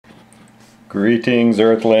Greetings,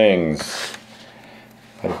 Earthlings.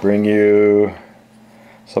 I bring you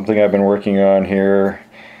something I've been working on here.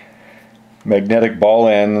 Magnetic ball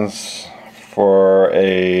ends for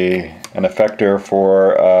an effector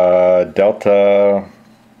for a Delta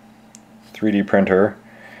 3D printer.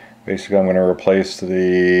 Basically, I'm going to replace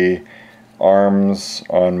the arms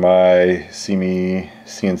on my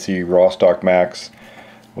CNC Rostock Max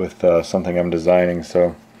with something I'm designing.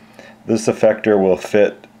 So this effector will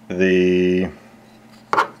fit the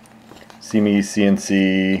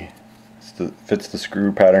CNC, fits the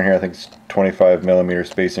screw pattern here. I think it's 25mm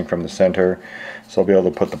spacing from the center, so I'll be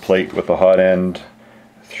able to put the plate with the hot end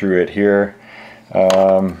through it here.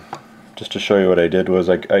 Just to show you what I did was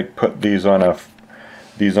I put these on a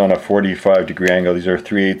 45-degree angle. These are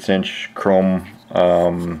 3/8 inch chrome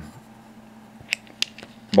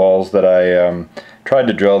balls that I tried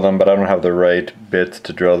to drill them, but I don't have the right bits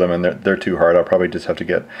to drill them, and they're too hard. I'll probably just have to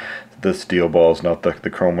get the steel balls, not the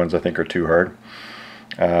chrome ones. I think are too hard.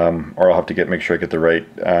 Or I'll have to make sure I get the right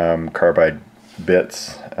carbide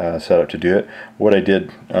bits set up to do it. What I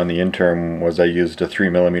did on the interim was I used a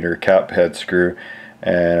 3mm cap head screw,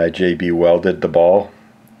 and I JB welded the ball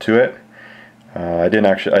to it. I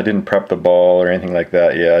didn't prep the ball or anything like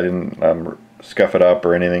that. Yeah, I didn't scuff it up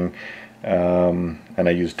or anything. And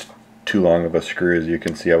I used too long of a screw, as you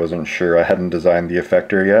can see. I wasn't sure. I hadn't designed the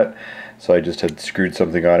effector yet, so I just had screwed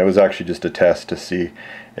something on. It was actually just a test to see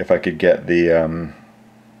if I could get the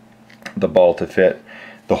ball to fit.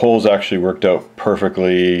 The holes actually worked out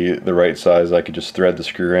perfectly the right size. I could just thread the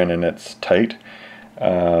screw in and it's tight.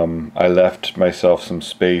 I left myself some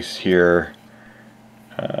space here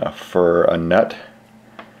for a nut.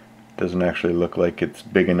 Doesn't actually look like it's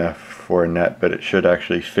big enough for a nut, but it should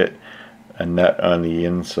actually fit a nut on the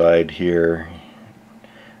inside here.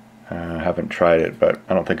 I haven't tried it, but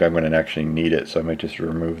I don't think I'm going to actually need it, so I might just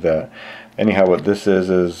remove that. Anyhow, what this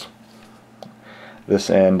is this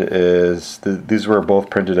end is, these were both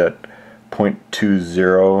printed at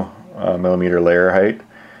 0.20 layer height,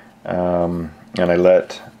 and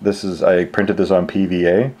I printed this on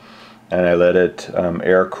PVA, and I let it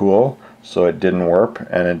air cool so it didn't warp,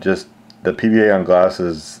 and the PVA on glass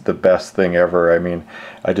is the best thing ever. I mean,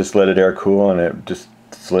 I just let it air cool and it just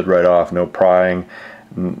slid right off, no prying.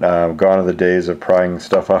 Gone are the days of prying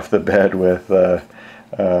stuff off the bed with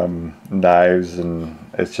knives, and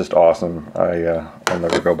it's just awesome. I'll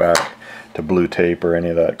never go back to blue tape or any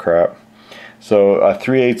of that crap. So a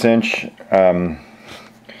 3/8 inch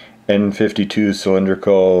N52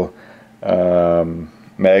 cylindrical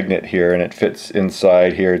magnet here, and it fits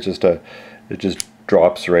inside here. It just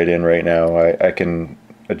drops right in right now. I can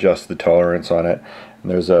adjust the tolerance on it.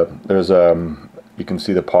 And you can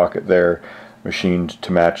see the pocket there machined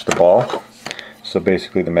to match the ball. So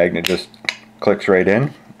basically the magnet just clicks right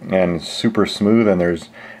in, and super smooth, and there's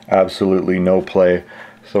absolutely no play.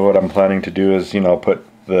 So what I'm planning to do is, put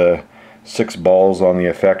the 6 balls on the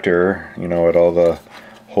effector, at all the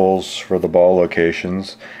holes for the ball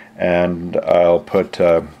locations, and I'll put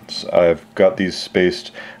I've got these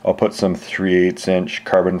spaced. I'll put some 3/8 inch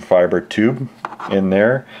carbon fiber tube in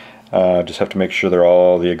there. Just have to make sure they're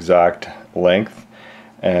all the exact length.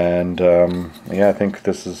 And yeah, I think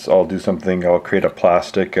I'll do something. I'll create a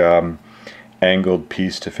plastic angled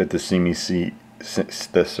piece to fit the CNC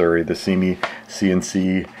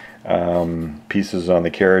pieces on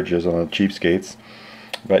the carriages, on the cheapskates.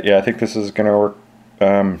 But yeah, I think this is gonna work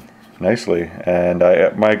nicely, and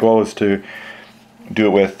my goal is to do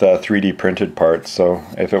it with 3D printed parts. So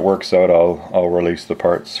if it works out, I'll release the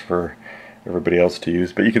parts for everybody else to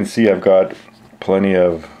use. But you can see I've got plenty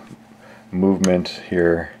of movement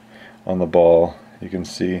here on the ball. You can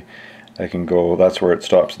see I can go, that's where it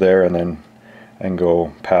stops there, and then I can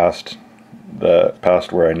go past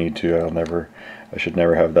where I need to. I should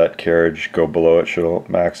never have that carriage go below it. Should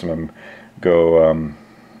maximum go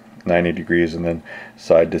 90 degrees, and then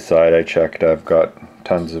side to side. I checked, I've got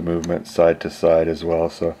tons of movement side to side as well,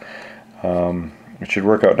 so it should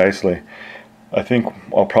work out nicely. I think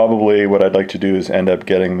what I'd like to do is end up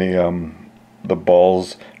getting the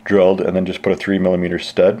balls drilled and then just put a 3mm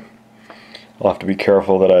stud. I'll have to be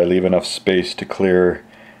careful that I leave enough space to clear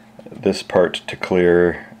this part, to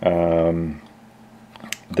clear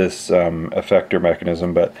this effector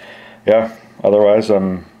mechanism. But yeah, otherwise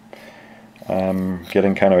I'm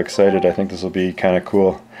getting kind of excited. I think this will be kind of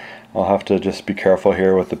cool. I'll have to just be careful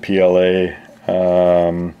here with the PLA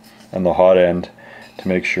and the hot end to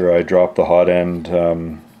make sure I drop the hot end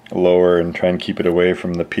lower and try and keep it away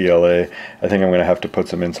from the PLA. I think I'm going to have to put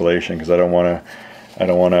some insulation, because I don't want to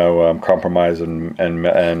compromise and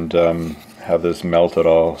have this melt at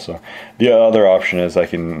all. So the other option is I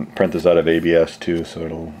can print this out of ABS too, so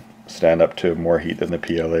it'll stand up to more heat than the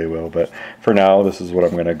PLA will. But for now, this is what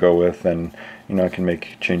I'm going to go with, and you know, I can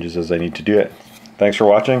make changes as I need to do it. Thanks for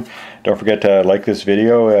watching. Don't forget to like this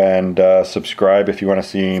video and subscribe if you want to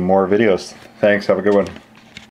see more videos. Thanks. Have a good one.